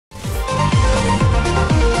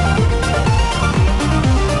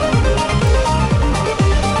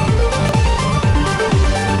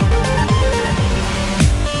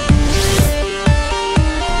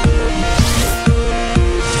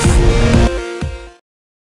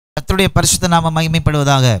கர்த்தருடைய பரிசுத்த நாமம்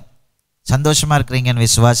மகிமைப்படுவதாக. சந்தோஷமா இருக்கிறீங்கன்னு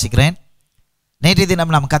விசுவாசிக்கிறேன். நேற்றைய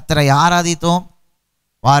தினம் நாம் கர்த்தரை ஆராதித்தோம்.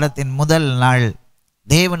 வாரத்தின் முதல் நாள்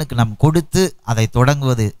தேவனுக்கு நாம் கொடுத்து அதை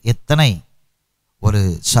தொடங்குவது எத்தனை ஒரு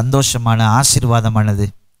சந்தோஷமான ஆசீர்வாதமானது.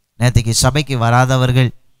 நேற்றைக்கு சபைக்கு வராதவர்கள்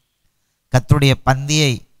கர்த்தருடைய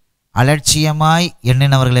பந்தியை அலட்சியமாய்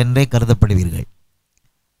எண்ணினவர்கள் என்றே கருதப்படுவீர்கள்.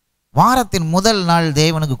 வாரத்தின் முதல் நாள்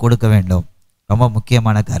தேவனுக்கு கொடுக்க வேண்டும், ரொம்ப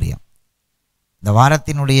முக்கியமான காரியம். இந்த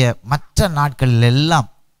வாரத்தினுடைய மற்ற நாட்களில் எல்லாம்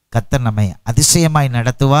கர்த்தர் நம்மை அதிசயமாய்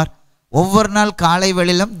நடத்துவார். ஒவ்வொரு நாள் காலை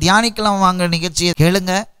வேளையிலும் தியானிக்கலாம் வாங்க நிகழ்ச்சியை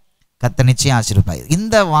கேளுங்க, கர்த்தர் நிச்சயம் ஆசீர்வதிப்பார்.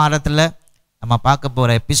 இந்த வாரத்தில் நம்ம பார்க்க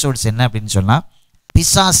போகிற எபிசோட்ஸ் என்ன அப்படின்னு சொன்னால்,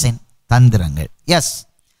 பிசாசின் தந்திரங்கள். எஸ்,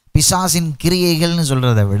 பிசாசின் கிரியைகள்னு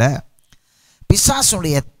சொல்கிறத விட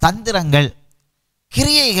பிசாசுடைய தந்திரங்கள்.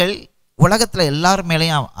 கிரியைகள் உலகத்தில் எல்லார்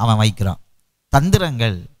மேலேயும் அவன் வைக்கிறான்.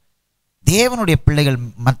 தந்திரங்கள் தேவனுடைய பிள்ளைகள்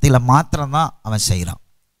மத்தியில் மாத்திரம்தான் அவன் செய்கிறான்.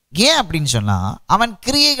 ஏன் அப்படின்னு சொன்னால், அவன்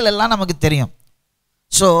கிரியைகள் எல்லாம் நமக்கு தெரியும்.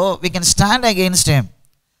 So we can stand against him.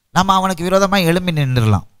 நம்ம அவனுக்கு விரோதமாக எழும்பி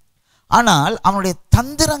நின்றுடலாம். ஆனால் அவனுடைய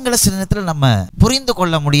தந்திரங்களை சில நேரத்தில் நம்ம புரிந்து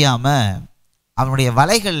கொள்ள முடியாமல் அவனுடைய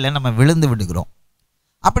வலைகளில் நம்ம விழுந்து விடுகிறோம்.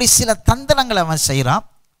 அப்படி சில தந்திரங்களை அவன் செய்கிறான்.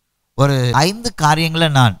 ஒரு 5 காரியங்களை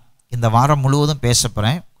நான் இந்த வாரம் முழுவதும் பேச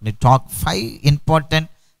போகிறேன். Talk 5 important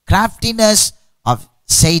craftiness of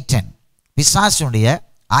Satan. பிசாசுடைய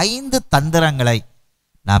 5 தந்திரங்களை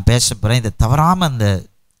நான் பேச போகிறேன். இதை தவறாமல் இந்த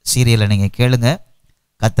சீரியலை நீங்கள் கேளுங்க.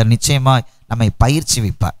 கர்த்தர் நிச்சயமாக நம்மை பயிற்சி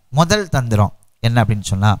வைப்பார். முதல் தந்திரம் என்ன அப்படின்னு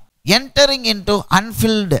சொன்னால், entering into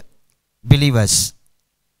unfilled believers.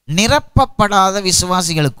 நிரப்பப்படாத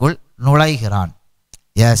விசுவாசிகளுக்குள் நுழைகிறான்.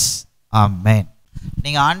 S, ஆமென்.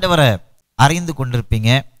 நீங்கள் ஆண்டவரை அறிந்து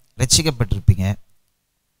கொண்டிருப்பீங்க, ரட்சிக்கப்பட்டிருப்பீங்க.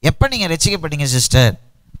 எப்போ நீங்கள் ரட்சிக்கப்பட்டீங்க சிஸ்டர்,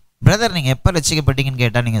 பிரதர் நீங்கள் எப்போ ரட்சிக்கப்பட்டீங்கன்னு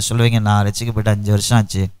கேட்டால் நீங்கள் சொல்லுவீங்க, நான் ரட்சிக்கப்பட்டு 5 வருஷம்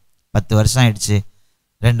ஆச்சு, 10 வருஷம் ஆயிடுச்சு,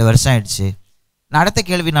 2 வருஷம் ஆயிடுச்சு. நான் அடுத்த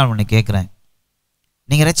கேள்வி நான் ஒன்று கேட்குறேன்.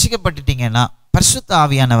 நீங்கள் ரட்சிக்கப்பட்டுட்டீங்கன்னா பரிசுத்த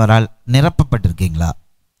ஆவியானவரால் நிரப்பப்பட்டிருக்கீங்களா?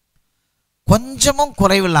 கொஞ்சமும்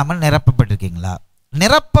குறைவில்லாமல் நிரப்பப்பட்டிருக்கீங்களா?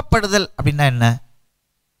 நிரப்பப்படுதல் அப்படின்னா என்ன?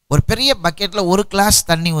 ஒரு பெரிய பக்கெட்டில் 1 கிளாஸ்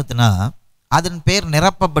தண்ணி ஊற்றுனா அதன் பேர்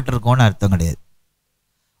நிரப்பப்பட்டிருக்கோன்னு அர்த்தம் கிடையாது.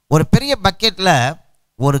 ஒரு பெரிய பக்கெட்டில்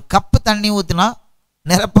 1 கப்பு தண்ணி ஊற்றுனா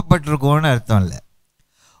நிரப்பப்பட்டிருக்கோன்னு அர்த்தம் இல்லை.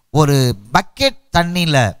 ஒரு பக்கெட்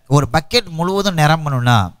தண்ணியில் ஒரு பக்கெட் முழுவதும்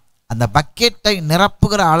நிரம்பணும்னா அந்த பக்கெட்டை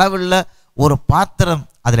நிரப்புகிற அளவில் ஒரு பாத்திரம்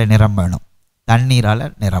அதில் நிரம்பணும், தண்ணீரால்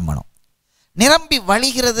நிரம்பணும். நிரம்பி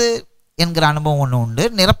வழிகிறது என்கிற அனுபவம் ஒன்று உண்டு,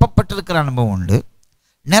 நிரப்பப்பட்டிருக்கிற அனுபவம் உண்டு.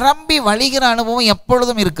 நிரம்பி வழிகிற அனுபவம்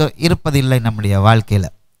எப்பொழுதும் இருப்பதில்லை நம்முடைய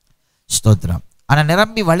வாழ்க்கையில். ஸ்தோத்திரம். ஆனால்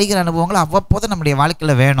நிரம்பி வழிகிற அனுபவங்கள் அவ்வப்போது நம்முடைய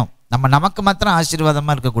வாழ்க்கையில் வேணும். நமக்கு மாத்திரம்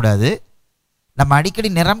ஆசீர்வாதமாக இருக்கக்கூடாது, நம்ம அடிக்கடி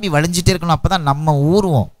நிரம்பி வழிஞ்சிட்டே இருக்கணும். அப்போ தான் நம்ம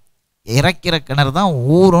ஊறுவோம். இறக்கிற கிணறு தான்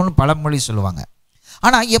ஊறும்னு பழமொழி சொல்லுவாங்க.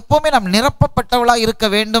 ஆனால் எப்போவுமே நம்ம நிரப்பப்பட்டவளாக இருக்க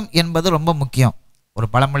வேண்டும் என்பது ரொம்ப முக்கியம். ஒரு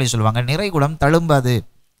பழமொழி சொல்லுவாங்க, நிறைகுடம் தழும்பாது.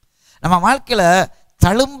 நம்ம வாழ்க்கையில்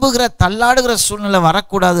தழும்புகிற தள்ளாடுகிற சூழ்நிலை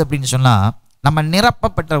வரக்கூடாது அப்படின்னு சொன்னால் நம்ம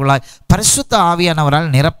நிரப்பப்பட்டவர்களாய் பரிசுத்த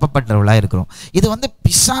ஆவியானவரால் நிரப்பப்பட்டவர்களாக இருக்கிறோம். இது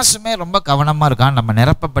பிசாசுமே ரொம்ப கவனமாக இருக்கான், நம்ம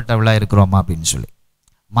நிரப்பப்பட்டவர்களாக இருக்கிறோமா அப்படின்னு சொல்லி.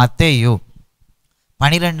 மத்தேயு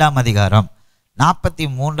 12ஆம் அதிகாரம்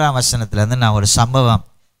 43ஆம் வசனத்திலேருந்து நான் ஒரு சம்பவம்,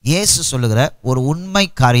 இயேசு சொல்லுகிற ஒரு உண்மை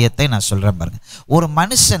காரியத்தை நான் சொல்கிறேன் பாருங்க. ஒரு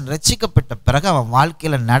மனுஷன் ரட்சிக்கப்பட்ட பிறகு அவன்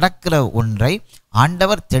வாழ்க்கையில் நடக்கிற ஒன்றை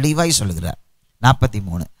ஆண்டவர் தெளிவாய் சொல்லுகிறார்.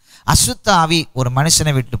 43, அசுத்த ஆவி ஒரு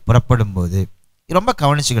மனுஷனை விட்டு புறப்படும் போது, ரொம்ப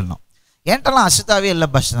கவனிச்சுக்கணும். ஏன்ட்டெல்லாம் அசுத்தாவி இல்லை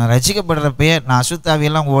பஸ், நான் ரசிக்கப்படுறப்பயே நான்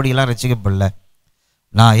அசுத்தாவியெல்லாம் ஓடியெல்லாம் ரசிக்கப்படல.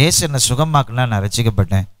 நான் இயேசு என்னை சுகமாக்குனா நான்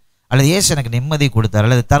ரசிக்கப்பட்டேன், அல்லது இயேசு எனக்கு நிம்மதி கொடுத்தார்,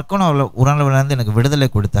 அல்லது தற்கொலை உணர்வுலேருந்து எனக்கு விடுதலை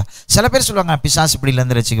கொடுத்தார். சில பேர் சொல்லுவாங்க நான் பிசாசு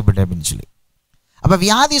பிடியிலேருந்து ரசிக்கப்பட்டேன் அப்படின்னு சொல்லி. அப்போ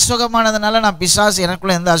வியாதி சுகமானதுனால நான் பிசாசு,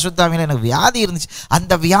 எனக்குள்ளே எந்த அசுத்தாவியில் எனக்கு வியாதி இருந்துச்சு,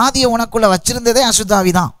 அந்த வியாதியை உனக்குள்ளே வச்சிருந்ததே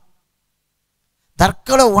அசுத்தாவி தான்.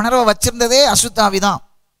 தற்கொலை உணர்வை வச்சிருந்ததே அசுத்தாவி தான்.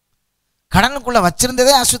 கடனுக்குள்ளே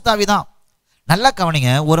வச்சிருந்ததே அசுத்தாவி தான். நல்லா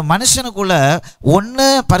கவனிங்க, ஒரு மனுஷனுக்குள்ள ஒன்று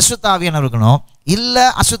பரிசுத்தாவியானவர் இருக்கணும், இல்லை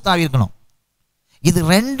அசுத்தாவி இருக்கணும். இது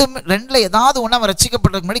ரெண்டுல ஏதாவது ஒன்று அவன்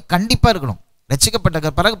ரட்சிக்கப்பட்டதுக்கு முன்னாடி கண்டிப்பாக இருக்கணும்.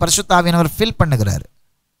 ரட்சிக்கப்பட்ட பிறகு பரிசுத்தாவியானவர் ஃபில் பண்ணுகிறாரு.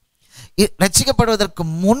 ரட்சிக்கப்படுவதற்கு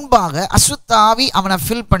முன்பாக அசுத்தாவி அவனை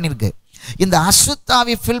ஃபில் பண்ணியிருக்கு. இந்த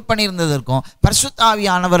அசுத்தாவி ஃபில் பண்ணியிருந்ததற்கும்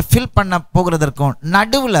பரிசுத்தாவியானவர் ஃபில் பண்ண போகிறதற்கும்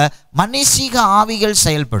நடுவில் மனுஷீக ஆவிகள்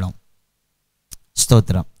செயல்படும்.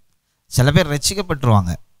 ஸ்தோத்திரம். சில பேர்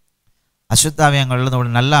ரட்சிக்கப்பட்டுருவாங்க,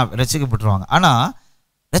 அசுத்தாவியங்கள் நல்லா ரட்சிக்கப்பட்டுருவாங்க. ஆனால்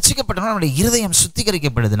ரட்சிக்கப்பட்டோம்னா நம்முடைய இருதயம்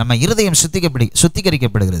சுத்திகரிக்கப்படுது, நம்ம இருதயம்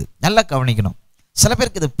சுத்திகரிக்கப்படுகிறது. நல்லா கவனிக்கணும். சில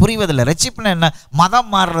பேருக்கு இது புரிவதில்லை. ரட்சிப்புன்னு என்ன, மதம்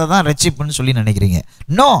மாறுறது தான் ரட்சிப்புன்னு சொல்லி நினைக்கிறீங்க.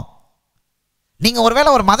 நோ, நீங்கள் ஒருவேளை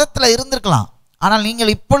ஒரு மதத்தில் இருந்திருக்கலாம், ஆனால்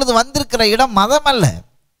நீங்கள் இப்பொழுது வந்திருக்கிற இடம் மதம் அல்ல.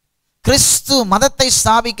 கிறிஸ்து மதத்தை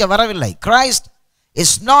ஸ்தாபிக்க வரவில்லை. Christ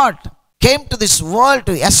is not came to this world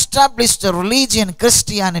to establish the religion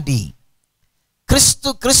Christianity.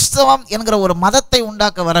 கிறிஸ்தவம் என்கிற ஒரு மதத்தை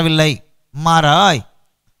உண்டாக்க வரவில்லை, மாறாய்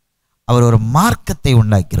அவர் ஒரு மார்க்கத்தை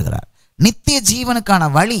உண்டாக்கியிருக்கிறார். நித்திய ஜீவனுக்கான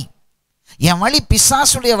வழி. என் வழி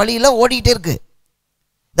பிசாசுடைய வழியில ஓடிட்டே இருக்கு.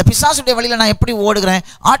 இந்த பிசாசுடைய வழியில நான் எப்படி ஓடுகிறேன்?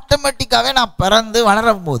 ஆட்டோமேட்டிக்காவே நான் பிறந்து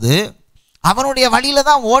வளரும் போது அவனுடைய வழியில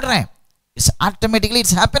தான் ஓடுறேன். It's automatically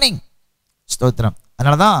it's happening. ஸ்தோத்திரம்.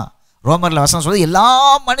 அதனாலதான் ரோமர்ல வசனம் சொல்லுது, எல்லா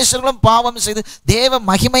மனுஷர்களும் பாவம் செய்து தேவ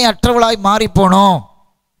மகிமை அற்றவளாய் மாறி போனோம்.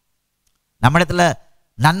 நம்மிடத்துல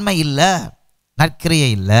நன்மை இல்லை, நற்கிரியை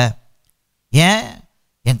இல்லை. ஏன்?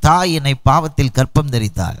 என் தாய் என்னை பாவத்தில் கர்ப்பம்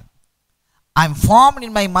தரித்தாள். I am formed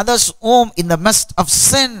in my mother's womb in the midst of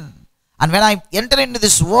sin, and when I enter into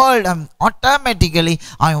this world, I am automatically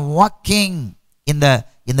walking in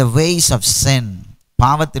the ways of sin.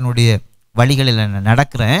 பாவத்தினுடைய வழிகளில் நான்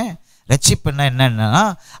நடக்கிறேன். ரட்சிப்புன்னா என்னன்னா,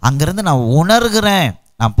 அங்கிருந்து நான் உணர்கிறேன்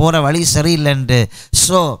நான் போற வழி சரியில்லைன்று.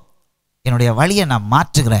 ஸோ என்னுடைய வழியை நான்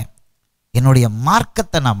மாற்றுகிறேன், என்னுடைய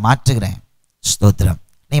மார்க்கத்தை நான் மாற்றுகிறேன். ஸ்தோத்திரம்.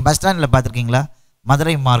 நீங்கள் பஸ் ஸ்டாண்டில் பார்த்துருக்கீங்களா?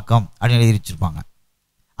 மதுரை மார்க்கம் அப்படின்னு எழுதி வச்சுருப்பாங்க.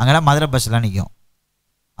 அங்கெல்லாம் மதுரை பஸ்ஸெல்லாம் நிற்கும்.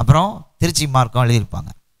 அப்புறம் திருச்சி மார்க்கம் எழுதியிருப்பாங்க,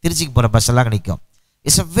 திருச்சிக்கு போகிற பஸ்ஸெல்லாம் கிடைக்கும்.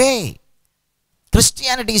 It's a way.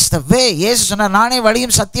 Christianity is the வே. இயேசு சொன்னார், நானே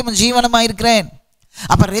வழியும் சத்தியமும் ஜீவனமாக இருக்கிறேன்.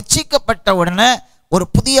 அப்போ ரட்சிக்கப்பட்ட உடனே ஒரு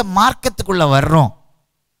புதிய மார்க்கத்துக்குள்ளே வர்றோம்.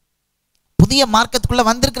 புதிய மார்க்கத்துக்குள்ளே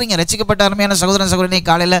வந்திருக்கிறீங்க. ரட்சிக்கப்பட்ட அருமையான சகோதரன் சகோதரி,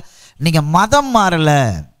 காலையில் நீங்கள் மதம் மாறலை,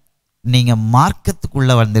 நீங்கள்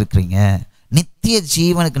மார்க்கத்துக்குள்ளே வந்திருக்கிறீங்க. நித்திய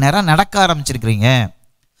ஜீவனுக்கு நேரம் நடக்க ஆரம்பிச்சிருக்கிறீங்க.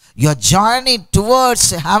 Your journey towards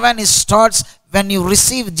heaven starts when you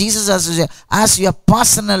receive Jesus as your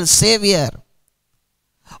personal savior.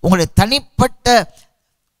 உங்களுடைய தனிப்பட்ட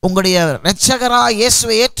உங்களுடைய இரட்சகராக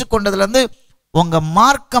இயேசுவை ஏற்றுக்கொண்டதுலேருந்து உங்கள்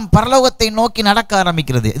மார்க்கம் பரலோகத்தை நோக்கி நடக்க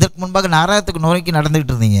ஆரம்பிக்கிறது. இதற்கு முன்பாக நரகத்துக்கு நோக்கி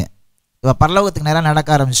நடந்துகிட்டு இருந்தீங்க, இப்போ பரலோகத்துக்கு நேரம் நடக்க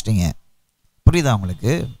ஆரம்பிச்சிட்டிங்க. புரியுதா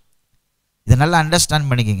உங்களுக்கு? இதை நல்லா அண்டர்ஸ்டாண்ட்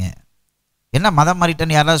பண்ணிக்கோங்க. என்ன மதம்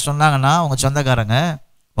மாறிட்டேன்னு யாராவது சொன்னாங்கன்னா, உங்கள் சொந்தக்காரங்க,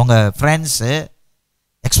 உங்கள் ஃப்ரெண்ட்ஸு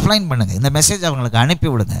எக்ஸ்பிளைன் பண்ணுங்கள். இந்த மெசேஜ் அவங்களுக்கு அனுப்பி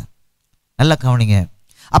விடுங்க. நல்லா கவனிங்க.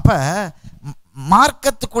 அப்போ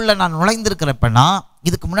மார்க்கத்துக்குள்ளே நான் நுழைந்திருக்கிறப்பன்னா,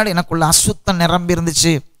 இதுக்கு முன்னாடி எனக்குள்ள அசுத்தம் நிரம்பி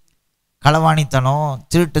இருந்துச்சு. களவாணித்தனம்,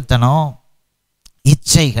 திருட்டுத்தனம்,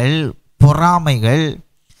 இச்சைகள், பொறாமைகள்,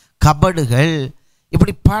 கபடுகள்,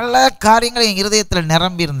 இப்படி பல காரியங்கள் என் இருதயத்தில்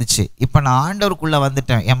நிரம்பி இருந்துச்சு. இப்போ நான் ஆண்டவருக்குள்ளே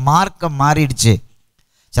வந்துட்டேன், என் மார்க்கம் மாறிடுச்சு.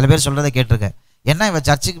 சில பேர் சொல்கிறத கேட்டிருக்கேன், என்ன இவன்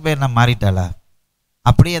சர்ச்சுக்கு போய் நான் மாறிட்டாளா?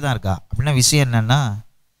 அப்படியே தான் இருக்கா? அப்படின்னா விஷயம் என்னென்னா,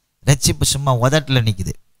 ரட்சிப்பு சும்மா உதட்டில்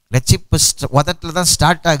நிற்குது. ரட்சிப்பு உதட்டில் தான்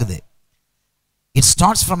ஸ்டார்ட் ஆகுது. It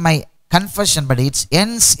starts from my confession, but it's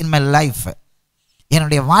ends in my life.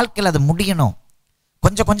 என்னுடைய வாழ்க்கையில் அது முடியணும்.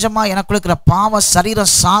 கொஞ்சம் கொஞ்சமாக எனக்குள்ள இருக்கிற பாவ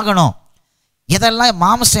சரீரம் சாகணும். எதெல்லாம்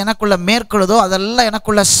மாம்சம் எனக்குள்ள மேற்கொள்ளுதோ அதெல்லாம்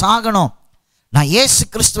எனக்குள்ள சாகணும். நான் இயேசு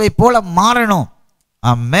கிறிஸ்துவை போல மாறணும்.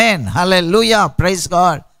 ஆமென், ஹல்லேலூயா, பிரைஸ்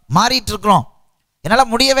காட். மாறிட்டு இருக்கிறோம்.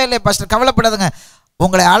 என்னால் முடியவே இல்லை பாஸ்டர். கவலைப்படாதுங்க.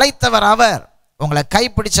 உங்களை அழைத்தவர் அவர், உங்களை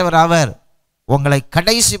கைப்பிடிச்சவர் அவர், உங்களை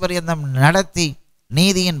கடைசி பரியந்தம் நடத்தி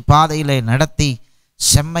நீதியின் பாதையிலே நடத்தி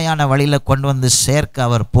செம்மையான வழியில் கொண்டு வந்து சேர்க்க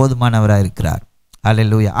அவர் போதுமானவராக இருக்கிறார்.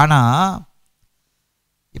 ஹல்லேலூயா. ஆனால்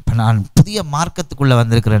இப்போ நான் புதிய மார்க்கத்துக்குள்ளே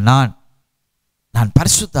வந்திருக்கிறேன். நான்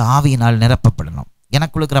பரிசுத்த ஆவியினால் நிரப்பப்படணும்.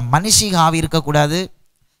 எனக்குள்ள இருக்கிற மனுஷிக ஆவி இருக்கக்கூடாது.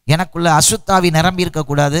 எனக்குள்ள அசுத்தாவி நிரம்பி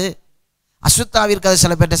இருக்கக்கூடாது. அசுத்தாவி இருக்காது.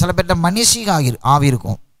 சில பேர்ட்ட மனுஷிக ஆவி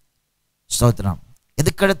இருக்கும். ஸ்தோத்திரம்.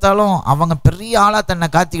 எதுக்கெடுத்தாலும் அவங்க பெரிய ஆளாக தன்னை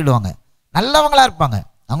காத்திக்கிடுவாங்க, நல்லவங்களா இருப்பாங்க.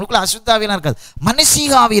 அவங்களுக்குள்ள அசுத்தாவிலாம் இருக்காது,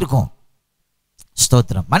 மனுஷிக ஆவி இருக்கும்.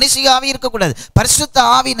 ஸ்தோத்திரம். மனுஷிக ஆவி இருக்கக்கூடாது, பரிசுத்த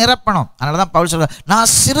ஆவி நிரப்பணும். அதனால தான் பவுல் சொல்றார்,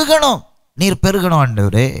 நான் சிறுகணும் நீர் பெருகணும்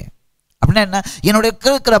ஆண்டவரே. அப்படின்னா என்ன? என்னுடைய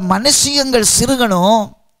இருக்கிற மனுஷியங்கள் சிறுகணும்,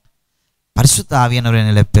 பரிசுத்த ஆவியானவர்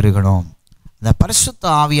நிலை பெருகணும். அந்த பரிசுத்த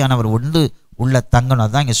ஆவியானவர் உள்ள தங்கணும்.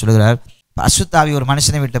 அதுதான் இங்கே சொல்லுகிறார். பரிசுத்த ஆவி ஒரு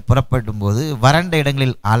மனுஷனை விட்டு புறப்படும் போது வறண்ட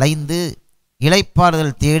இடங்களில் அலைந்து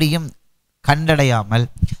இளைப்பாறுதல் தேடியும் கண்டடையாமல்,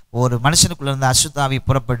 ஒரு மனுஷனுக்குள்ள இருந்து அசுத்த ஆவி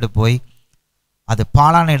புறப்பட்டு போய் அது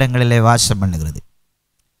பாலான இடங்களிலே வாசம் பண்ணுகிறது.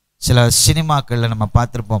 சில சினிமாக்களில் நம்ம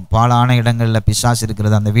பார்த்துருப்போம், பாலான இடங்களில் பிசாசு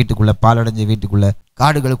இருக்கிறது. அந்த வீட்டுக்குள்ளே, பாலடைஞ்ச வீட்டுக்குள்ளே,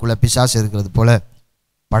 காடுகளுக்குள்ளே பிசாசு இருக்கிறது போல்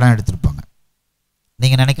படம் எடுத்திருப்பாங்க.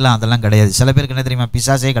 நீங்கள் நினைக்கலாம் அதெல்லாம் கிடையாது. சில பேருக்கு என்ன தெரியுமா?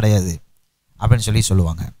 பிசாசே கிடையாது அப்படின்னு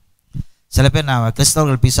சொல்லுவாங்க. சில பேர் நான்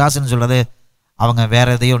கிறிஸ்தவர்கள் பிசாசுன்னு சொல்கிறது அவங்க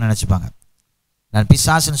வேறு எதையோ நினச்சிப்பாங்க. நான்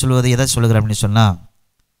பிசாசுன்னு சொல்லுவது எதை சொல்லுகிறேன் அப்படின்னு சொன்னால்,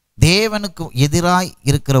 தேவனுக்கு எதிராக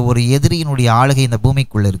இருக்கிற ஒரு எதிரியினுடைய ஆளுகை இந்த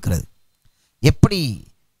பூமிக்குள்ளே இருக்கிறது. எப்படி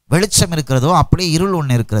வெளிச்சம் இருக்கிறதோ அப்படியே இருள்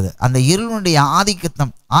ஒன்று இருக்கிறது. அந்த இருளுடைய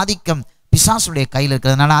ஆதிக்கம் பிசாசுடைய கையில்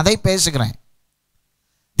இருக்கிறது. நான் அதை பேசுகிறேன்.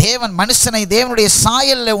 தேவன் மனுஷனை தேவனுடைய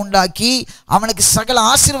சாயல்ல உண்டாக்கி அவனுக்கு சகல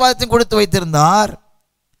ஆசீர்வாதத்தையும் கொடுத்து வைத்திருந்தார்.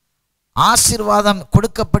 ஆசீர்வாதம்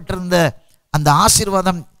கொடுக்கப்பட்டிருந்த அந்த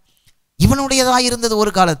ஆசீர்வாதம் இவனுடையதாக இருந்தது.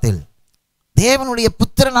 ஒரு காலத்தில் தேவனுடைய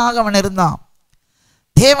புத்திரனாக அவன் இருந்தான்.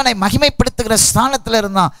 தேவனை மகிமைப்படுத்துகிற ஸ்தானத்தில்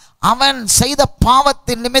இருந்தான். அவன் செய்த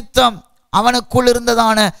பாவத்தின் நிமித்தம் அவனுக்குள்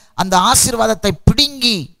இருந்ததான அந்த ஆசீர்வாதத்தை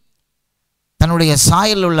பிடுங்கி தன்னுடைய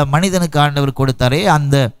சாயல் உள்ள மனிதனுக்கு ஆண்டவர் கொடுத்தாரே,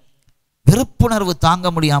 அந்த வெறுப்புணர்வு தாங்க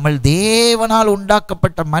முடியாமல் தேவனால்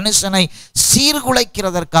உண்டாக்கப்பட்ட மனுஷனை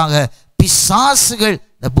சீர்குலைக்கிறதற்காக பிசாசுகள்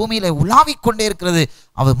இந்த பூமியில உலாவிக் கொண்டே இருக்கிறது.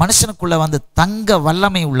 அவர் மனுஷனுக்குள்ள வந்து தங்க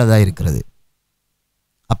வல்லமை உள்ளதா இருக்கிறது.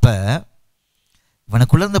 அப்ப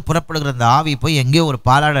இவனுக்குள்ள இருந்து புறப்படுகிற அந்த ஆவி போய் எங்கேயோ ஒரு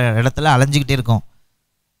பாலாட இடத்துல அலைஞ்சிக்கிட்டே இருக்கும்.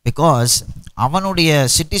 பிகாஸ் அவனுடைய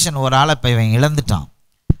சிட்டிசன் ஒரு ஆளை இப்போ இவன் இழந்துட்டான்.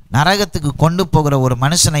 நரகத்துக்கு கொண்டு போகிற ஒரு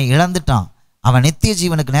மனுஷனை இழந்துட்டான். அவன் நித்திய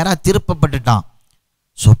ஜீவனுக்கு நேராக திருப்பப்பட்டுட்டான்.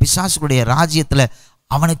 ஸோ பிசாசுகளுடைய ராஜ்யத்தில்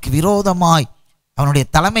அவனுக்கு விரோதமாய் அவனுடைய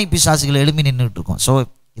தலைமை பிசாசுகள் எழுப்பி நின்றுட்டு இருக்கும். ஸோ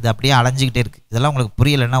இது அப்படியே அலைஞ்சிக்கிட்டே இருக்குது. இதெல்லாம் உங்களுக்கு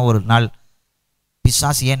புரியலைன்னா ஒரு நாள்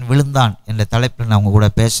பிசாசு ஏன் விழுந்தான் என்ற தலைப்பில் நான் உங்க கூட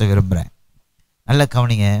பேச விரும்புகிறேன். நல்ல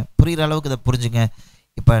கவனிங்க, புரிகிற அளவுக்கு இதை புரிஞ்சுங்க.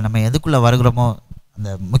 இப்போ நம்ம எதுக்குள்ளே வருகிறோமோ அந்த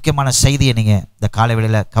முக்கியமான செய்தியை நீங்கள் இந்த காலை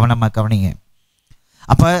வேளையில் கவனமாக கவனிங்க.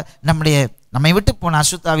 அப்போ நம்மை விட்டு போன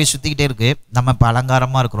அசுத்தாவி சுற்றிக்கிட்டே இருக்குது. நம்ம இப்போ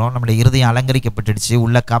அலங்காரமாக இருக்கிறோம். நம்முடைய இருதயம் அலங்கரிக்கப்பட்டுடுச்சு.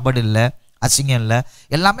 உள்ள கபடு இல்லை, அசிங்கம் இல்லை,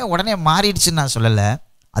 எல்லாமே உடனே மாறிடுச்சுன்னு நான் சொல்லலை.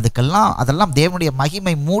 அதெல்லாம் தேவனுடைய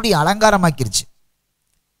மகிமை மூடி அலங்காரமாக்கிருச்சு.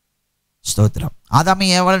 ஸ்தோத்திரம். ஆதாமி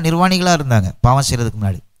ஏவாள் நிர்வாணிகளாக இருந்தாங்க பாவம் செய்கிறதுக்கு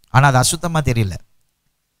முன்னாடி. ஆனால் அது அசுத்தமாக தெரியல.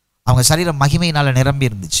 அவங்க சரீரம் மகிமையினால் நிரம்பி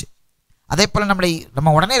இருந்துச்சு. அதே போல்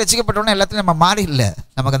நம்ம உடனே ரசிக்கப்பட்டோன்னே எல்லாத்துலையும் நம்ம மாறி இல்லை.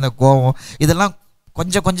 நமக்கு அந்த கோபம் இதெல்லாம்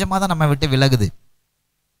கொஞ்சம் கொஞ்சமாக தான் நம்ம விட்டு விலகுது.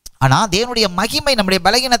 ஆனால் தேவனுடைய மகிமை நம்முடைய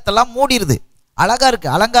பலகீனத்தெல்லாம் மூடிடுது. அழகாக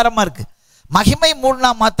இருக்குது, அலங்காரமாக இருக்குது. மகிமை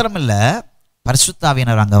மூடினா மாத்திரம் இல்லை, பரிசுத்த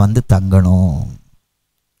ஆவியானவர் அங்கே வந்து தங்கணும்.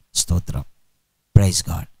 ஸ்தோத்திரம். Price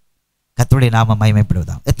God. கர்த்தருடைய நாமம்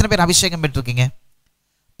மகிமைப்படுவதாம். எத்தனை பேர் அபிஷேகம் பெற்றிருக்கீங்க?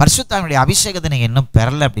 பரிசுத்த ஆவியினுடைய அபிஷேகத்தை நீங்கள் இன்னும்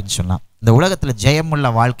பெறலை அப்படின்னு சொன்னால் இந்த உலகத்தில் ஜெயமுள்ள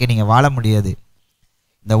வாழ்க்கை நீங்கள் வாழ முடியாது.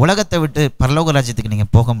 இந்த உலகத்தை விட்டு பரலோக ராஜ்யத்துக்கு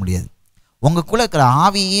நீங்கள் போக முடியாது. உங்களுக்குள்ள இருக்கிற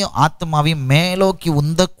ஆவியையும் ஆத்மாவையும் மேலோக்கி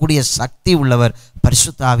உந்தக்கூடிய சக்தி உள்ளவர்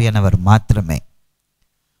பரிசுத்த ஆவியானவர் மாத்திரமே.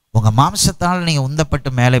 உங்கள் மாம்சத்தால் நீங்கள்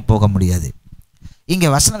உந்தப்பட்டு மேலே போக முடியாது. இங்கே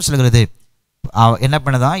வசனம் சொல்கிறது என்ன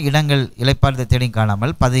பண்ணுதான், இடங்கள் இளைப்பாறுதலை தேடி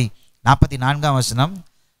காணாமல் 44ஆம் வசனம்,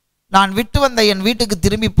 நான் விட்டு வந்த என் வீட்டுக்கு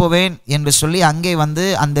திரும்பி போவேன் என்று சொல்லி அங்கே வந்து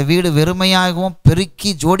அந்த வீடு வெறுமையாகவும்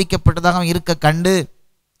பெருக்கி ஜோடிக்கப்பட்டதாகவும் இருக்க கண்டு.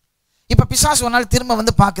 இப்போ பிசாசு ஒரு நாள் திரும்ப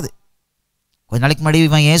வந்து பார்க்குது. கொஞ்ச நாளைக்கு முன்னாடி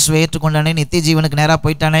இவன் இயேசுவை ஏற்றுக்கொண்டானே, நித்திய ஜீவனுக்கு நேராக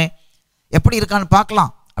போயிட்டானே, எப்படி இருக்கான்னு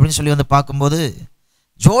பார்க்கலாம் அப்படின்னு சொல்லி வந்து பார்க்கும்போது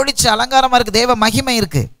ஜோடிச்சு அலங்காரமாக இருக்குது, தேவ மகிமை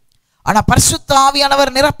இருக்குது. ஆனால் பரிசுத்த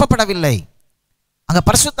ஆவியானவர் நிரப்பப்படவில்லை. அங்கே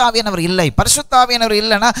பரிசுத்த ஆவியானவர் இல்லை. பரிசுத்த ஆவியானவர்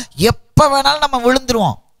இல்லைன்னா எப்போ வேணாலும் நம்ம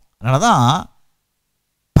விழுந்துருவோம். அதனால தான்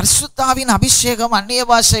பரிசுத்த ஆவியின் அபிஷேகம் அந்நிய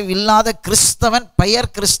பாஷை இல்லாத கிறிஸ்தவன்,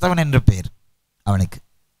 பெயர் கிறிஸ்தவன் என்று பெயர் அவனுக்கு.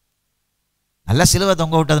 நல்லா சிலுவை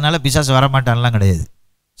தொங்க விட்டதுனால பிசாசு வரமாட்டான்லாம் கிடையாது.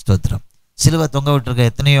 ஸ்தோத்திரம். சிலுவை தொங்க விட்டுருக்க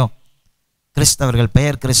எத்தனையோ கிறிஸ்தவர்கள்,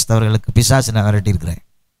 பெயர் கிறிஸ்தவர்களுக்கு பிசாசு நான் விரட்டி இருக்கிறேன்.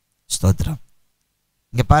 ஸ்தோத்திரம்.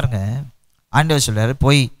 இங்கே பாருங்க, ஆண்டவர் சொல்றாரு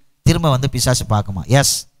போய் திரும்ப வந்து பிசாசு பார்க்குமா.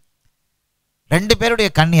 எஸ், 2 பேருடைய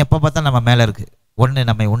கண் எப்போ பார்த்தா நம்ம மேலே இருக்கு. ஒன்று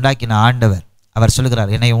நம்மை உண்டாக்கின ஆண்டவர், அவர்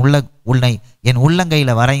சொல்லுகிறார் என்னை என்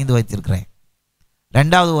உள்ளங்கையில் வரைந்து வைத்திருக்கிறேன்.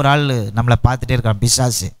 2வது ஒரு ஆள் நம்மளை பார்த்துட்டே இருக்கான்,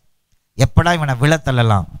 பிசாசு. எப்படா இவனை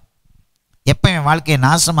விழத்தள்ளலாம், எப்போ இவன் வாழ்க்கையை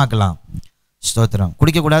நாசமாக்கலாம். ஸ்தோத்திரம்.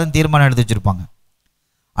 குடிக்கக்கூடாதுன்னு தீர்மானம் எடுத்து வச்சுருப்பாங்க.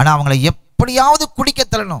 ஆனால் அவங்கள எப்படியாவது குடிக்க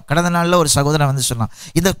தள்ளணும். கடந்த நாளில் ஒரு சகோதரன் வந்து சொன்னான்,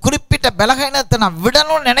 இந்த குறிப்பிட்ட பலகீனத்தை நான்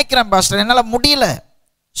விடணும்னு நினைக்கிறேன் பாஸ்டர், என்னால் முடியல.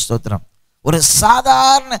 ஸ்தோத்திரம். ஒரு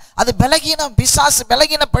சாதாரண அது பலகீனம், பிசாசு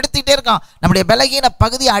பலகீனப்படுத்திக்கிட்டே இருக்கான். நம்முடைய பலகீன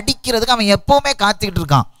பகுதியை அடிக்கிறதுக்கு அவன் எப்பவுமே காத்துக்கிட்டு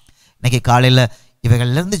இருக்கான். இன்னைக்கு காலையில்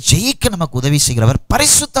இவைகளிலிருந்து ஜெயிக்க நமக்கு உதவி செய்கிறவர்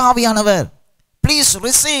பரிசுத்த ஆவியானவர். Please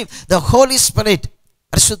receive the Holi spirit.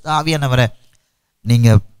 பரிசுத்த ஆவியானவரை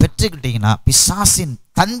நீங்கள் பெற்றுக்கிட்டீங்கன்னா பிசாசின்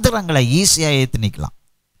தந்திரங்களை ஈஸியாக ஏற்று நிற்கலாம்.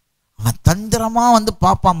 அவன் தந்திரமாக வந்து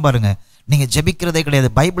பார்ப்பான் பாருங்க. நீங்கள் ஜெபிக்கிறதே கிடையாது,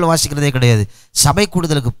 பைபிள் வாசிக்கிறதே கிடையாது, சபை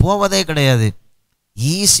கூடுதலுக்கு போவதே கிடையாது,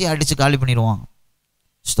 ஈஸியாக அடித்து காலி பண்ணிடுவான்.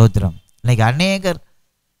 ஸ்தோத்திரம். இன்னைக்கு அநேகர்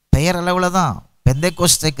பெயர் அளவில் தான்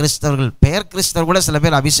பெந்தைக்கோஸ்தே கிறிஸ்தவர்கள், பெயர் கிறிஸ்தவர் கூட சில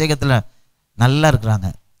பேர் அபிஷேகத்தில் நல்லா இருக்கிறாங்க.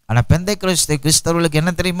 ஆனால் பெந்தைக்கோஸ்தே கிறிஸ்தவர்களுக்கு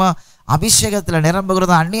என்ன தெரியுமா, அபிஷேகத்தில்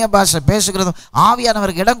நிரம்புகிறதும் அந்நிய பாஷை பேசுகிறதும்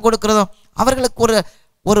ஆவியானவருக்கு இடம் கொடுக்கிறதும் அவர்களுக்கு ஒரு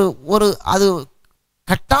ஒரு ஒரு அது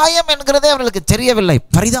கட்டாயம் என்கிறதே அவர்களுக்கு தெரியவில்லை.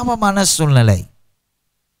 பரிதாபமான சூழ்நிலை.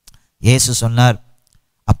 இயேசு சொன்னார்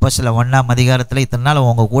அப்போஸ்தலர் 1ஆம் அதிகாரத்தில், இத்தனை நாள்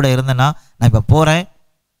உங்க கூட இருந்தேன்னா நான் இப்போ போகிறேன்,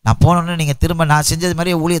 நான் போனோன்னு நீங்கள் திரும்ப நான் செஞ்சது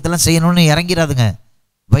மாதிரி ஊழியத்தெல்லாம் செய்யணும்னு இறங்கிறாதுங்க.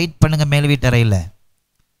 வெயிட் பண்ணுங்க மேல் வீட்டறையில்.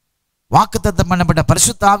 வாக்குத்தத்தம் பண்ணப்பட்ட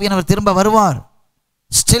பரிசுத்த ஆவியானவர் திரும்ப வருவார்.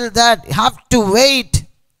 Still that you have to wait.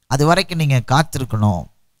 அது வரைக்கும் நீங்கள் காத்திருக்கணும்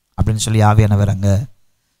அப்படின்னு சொல்லி ஆவியானவர் அங்கே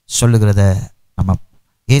சொல்லுகிறத நம்ம,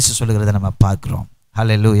 இயேசு சொல்லுகிறத நம்ம பார்க்குறோம்.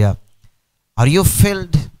 ஹல்லேலூயா. Are you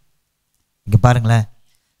filled? இங்கே பாருங்களேன்,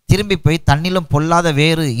 திரும்பி போய் தண்ணிலும் பொல்லாத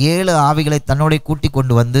வேறு 7 ஆவிகளை தன்னோட கூட்டி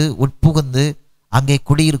கொண்டு வந்து உட்புகுந்து அங்கே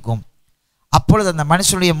குடியிருக்கும். அப்பொழுது அந்த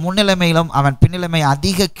மனுஷனுடைய முன்னிலைமையிலும் அவன் பின்னிலைமை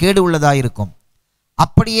அதிக கேடு உள்ளதாக இருக்கும்.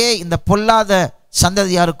 அப்படியே இந்த பொல்லாத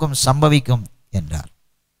சந்ததியாருக்கும் சம்பவிக்கும் என்றார்.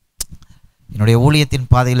 என்னுடைய ஊழியத்தின்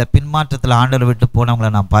பாதையில் பின்மாற்றத்தில் ஆண்டவர் விட்டு போனவங்களை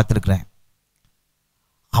நான் பார்த்துருக்கிறேன்.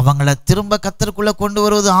 அவங்கள திரும்ப கர்த்தருக்குள்ளே கொண்டு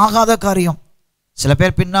வருவது ஆகாத காரியம். சில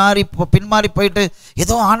பேர் பின்மாறி போயிட்டு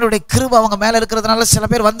ஏதோ ஆண்டவருடைய கிருபை அவங்க மேலே இருக்கிறதுனால சில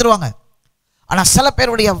பேர் வந்துடுவாங்க. ஆனால் சில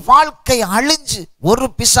பேருடைய வாழ்க்கை அழிஞ்சு, ஒரு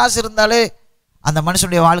பிசாசு இருந்தாலே அந்த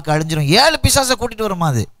மனுஷனுடைய வாழ்க்கை அழிஞ்சிடும். 7 பிசாசை கூட்டிகிட்டு வருமா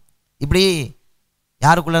அது. இப்படி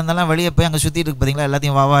யாருக்குள்ளே இருந்தாலும் வெளியே போய் அங்கே சுற்றிட்டு இருக்கு பார்த்தீங்களா,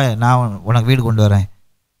 எல்லாத்தையும் வா நான் உனக்கு வீடு கொண்டு வரேன்,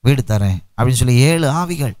 வீடு தரேன் அப்படின்னு சொல்லி 7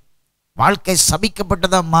 ஆவிகள். வாழ்க்கை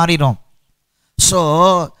சபிக்கப்பட்டதாக மாறிடும். ஸோ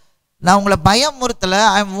நான் உங்களை பயமுறுத்தலை,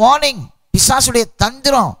 ஐ எம் வார்னிங். பிசாசுடைய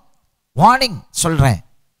தந்திரம், வார்னிங் சொல்கிறேன்.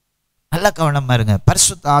 நல்ல கவனமாக இருங்க.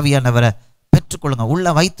 பரிசுத்த ஆவியானவரை பெற்றுக்கொள்ளுங்க,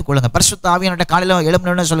 உள்ள வைத்துக் கொள்ளுங்க. பரிசுத்த ஆவியானவரை காலையில்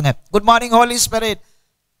எழும்பணும்னு சொல்லுங்க, good morning Holi spirit,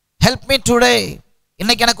 help me today.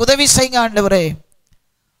 இன்னைக்கு எனக்கு உதவி செய்யுங்க ஆண்டவரே.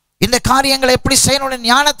 இந்த காரியங்களை எப்படி செய்யணும்னு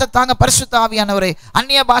ஞானத்தை தாங்க பரிசுத்த ஆவியானவரே.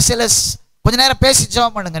 அந்நிய பாஷையில் கொஞ்ச நேரம் பேசி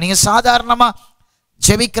ஜெபம் பண்ணுங்க. நீங்கள் சாதாரணமாக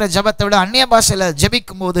ஜெபிக்கிற ஜெபத்தை விட அந்நிய பாஷையில்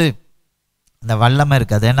ஜெபிக்கும் போது அந்த வல்லமை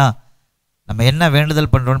இருக்காது. ஏன்னா நம்ம என்ன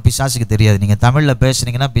வேண்டுதல் பண்ணுறோன்னு பிசாசுக்கு தெரியாது. நீங்கள் தமிழில்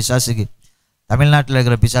பேசுனீங்கன்னா பிசாசுக்கு, தமிழ்நாட்டில்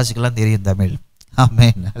இருக்கிற பிசாசுக்கெல்லாம் தெரியும் தமிழ்.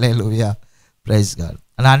 ஆமென், ஹல்லேலூயா, பிரைஸ் காட்.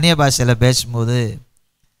 ஆனால் அந்நிய பாஷையில் பேசும்போது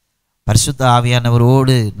பரிசுத்த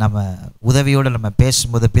ஆவியானவரோடு நம்ம உதவியோடு நம்ம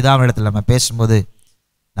பேசும்போது, பிதாவிடத்தில் நம்ம பேசும்போது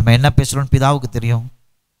நம்ம என்ன பேசுகிறோன்னு பிதாவுக்கு தெரியும்.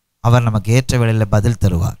 அவர் நமக்கு ஏற்ற வேளையில் பதில்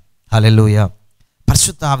தருவார். ஹல்லேலூயா.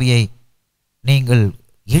 பரிசுத்த ஆவியை நீங்கள்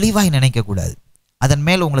இழிவாய் நினைக்கக்கூடாது. அதன்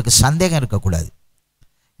மேல் உங்களுக்கு சந்தேகம் இருக்கக்கூடாது.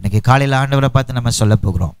 இன்னைக்கு காலையில் ஆண்டவரை பார்த்து நம்ம சொல்ல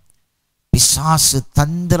போகிறோம். பிசாசு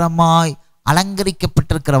தந்திரமாய்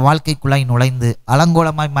அலங்கரிக்கப்பட்டிருக்கிற வாழ்க்கைக்குள்ளாய் நுழைந்து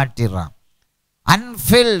அலங்கோலமாய் மாற்றிடுறான்.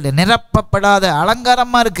 அன்ஃபில்டு, நிரப்பப்படாத,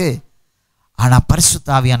 அலங்காரமாக இருக்கு. ஆனால் பரிசுத்த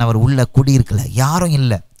ஆவியானவர் உள்ள குடியிருக்கல, யாரும்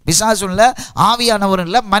இல்லை. பிசாசு உள்ள, ஆவியானவரும்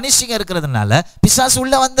இல்லை, மனுஷங்க இருக்கிறதுனால பிசாசு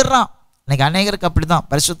உள்ள வந்துடுறான். இன்னைக்கு அநேகருக்கு அப்படிதான்.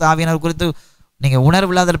 பரிசுத்த ஆவியானவர் குறித்து நீங்கள்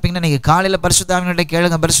உணர்வு இல்லாத இருப்பீங்கன்னா நீங்கள் காலையில் பரிசுத்த ஆவியானவர்கிட்ட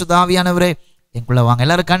கேளுங்க, பரிசுத்த ஆவியானவரே எங்களுக்குள்ள வாங்க.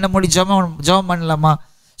 எல்லாரும் கண்ணை மூடி ஜெபம் பண்ணலாமா?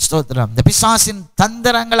 ஸ்தோத்திரம். இந்த பிசாசின்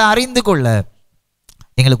தந்திரங்களை அறிந்து கொள்ள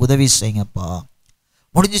எங்களுக்கு உதவி செய்யுங்கப்பா.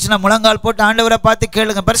 முடிஞ்சிச்சுன்னா முழங்கால் போட்டு ஆண்டவரை பார்த்து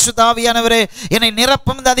கேளுங்க, பரிசுத்த ஆவியானவரே என்னை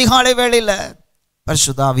நிரப்பும். இந்த அதிகாலை வேளையில்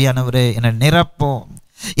பரிசுத்த ஆவியானவரே என்னை நிரப்பும்.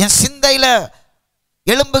 என் சிந்தையில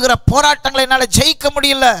எழும்புகிற போராட்டங்களை என்னால் ஜெயிக்க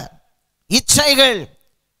முடியல. இச்சைகள்,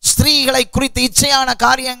 ஸ்திரீகளை குறித்த இச்சையான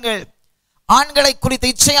காரியங்கள், ஆண்களை குறித்த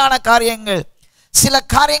இச்சையான காரியங்கள், சில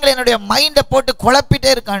காரியங்களை என்னுடைய மைண்டை போட்டு குழப்பிட்டே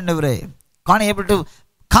இருக்க ஆண்டவரே. Khan able to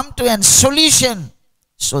come to an solution.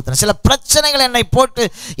 சில பிரச்சனைகள் என்னை போட்டு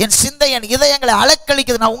என் சிந்தை, என் இதயங்களை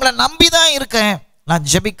அலக்களிக்குது. நான் உங்களை நம்பி தான் இருக்கேன், நான்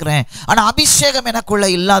ஜெபிக்கிறேன். ஆனால் அபிஷேகம் எனக்குள்ள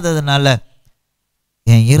இல்லாததுனால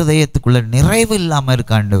என் இருதயத்துக்குள்ள நிறைவு இல்லாமல்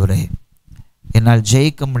இருக்க ஆண்டவரே. என்னால்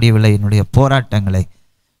ஜெயிக்க முடியவில்லை என்னுடைய போராட்டங்களை.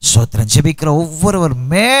 ஸ்தோத்திரம். ஜெபிக்கிற ஒவ்வொருவர்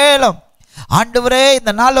மேலும் ஆண்டவரே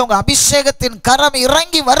இந்த நாள் உங்க அபிஷேகத்தின் கரம்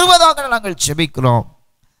இறங்கி வருவதாக நாங்கள் ஜெபிக்கிறோம்.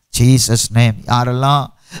 Jesus name. யாரெல்லாம்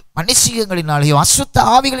மனுஷங்களினாலேயோ அசுத்த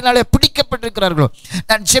ஆவிகளினாலே பிடிக்கப்பட்டிருக்கிறார்களோ,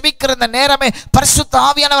 நான் ஜெபிக்கிற இந்த நேரமே பரிசுத்த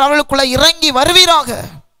ஆவியானவர் அவர்களுக்குள்ள இறங்கி வருவீராக.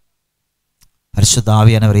 பரிசுத்த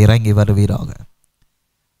ஆவியானவர் இறங்கி வருவீராக.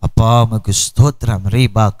 அப்பா உமக்கு ஸ்தோத்திரம்.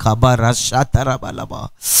 ரீபா கபரா ஷதரபலபா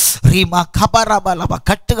ரீமா கபரபலபா.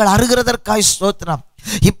 கட்டுகள் அறுகிறதற்காய் ஸ்தோத்திரம்.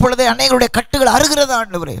 இப்பொழுதே அநேகருடைய கட்டுகள் அறுகிறது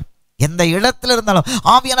ஆண்டவரே. எந்த இடத்துல இருந்தாலும்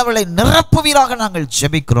ஆவியானவர்களை நிரப்புவீராக நாங்கள்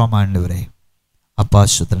ஜெபிக்கிறோம் ஆண்டவரே. அப்பா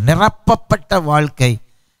ஸ்தோத்திரம். நிரப்பப்பட்ட வாழ்க்கை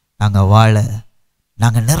நாங்கள் வாழ,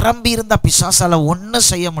 நாங்கள் நிரம்பி இருந்தா பிசாசால ஒன்றும்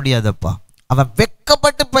செய்ய முடியாதப்பா. அவன்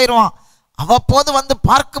வெட்கப்பட்டு போயிடுவான். அவ்வப்போது வந்து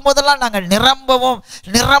பார்க்கும் போதெல்லாம் நாங்கள் நிரம்பவும்,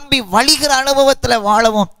 நிரம்பி வழிகிற அனுபவத்தில்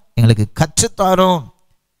வாழவும் எங்களுக்கு கற்றுத்தாரோம்.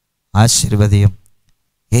 ஆசீர்வதியும்.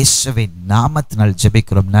 இயேசுவின் நாமத்தினால்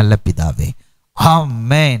ஜெபிக்கிறோம் நல்ல பிதாவே.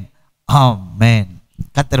 ஆமென், ஆமென்.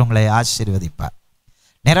 கர்த்தர் உங்களை ஆசீர்வதிப்பார்.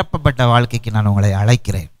 நிரப்பப்பட்ட வாழ்க்கைக்கு நான் உங்களை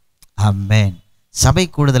அழைக்கிறேன். ஆமென். சபை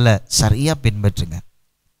கூடுதலை சரியா பின்பற்றுங்க.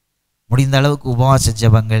 முடிந்த அளவுக்கு உபவாச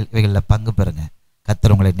ஜெபங்கள் இவைகளில் பங்கு பெறுங்க.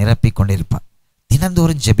 கர்த்தர் உங்களை நிரப்பி கொண்டிருப்பார்.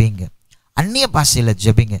 தினந்தோறும் ஜெபிங்க, அந்நிய பாஷையில்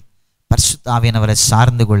ஜெபிங்க, பரிசுத்த ஆவியானவரை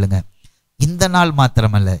சார்ந்து கொள்ளுங்க. இந்த நாள்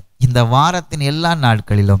மாத்திரமல்ல, இந்த வாரத்தின் எல்லா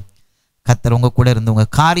நாட்களிலும் கர்த்தர் உங்க கூட இருந்து உங்க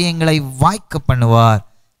காரியங்களை வாய்க்க பண்ணுவார்.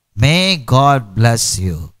 May God bless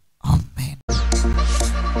you.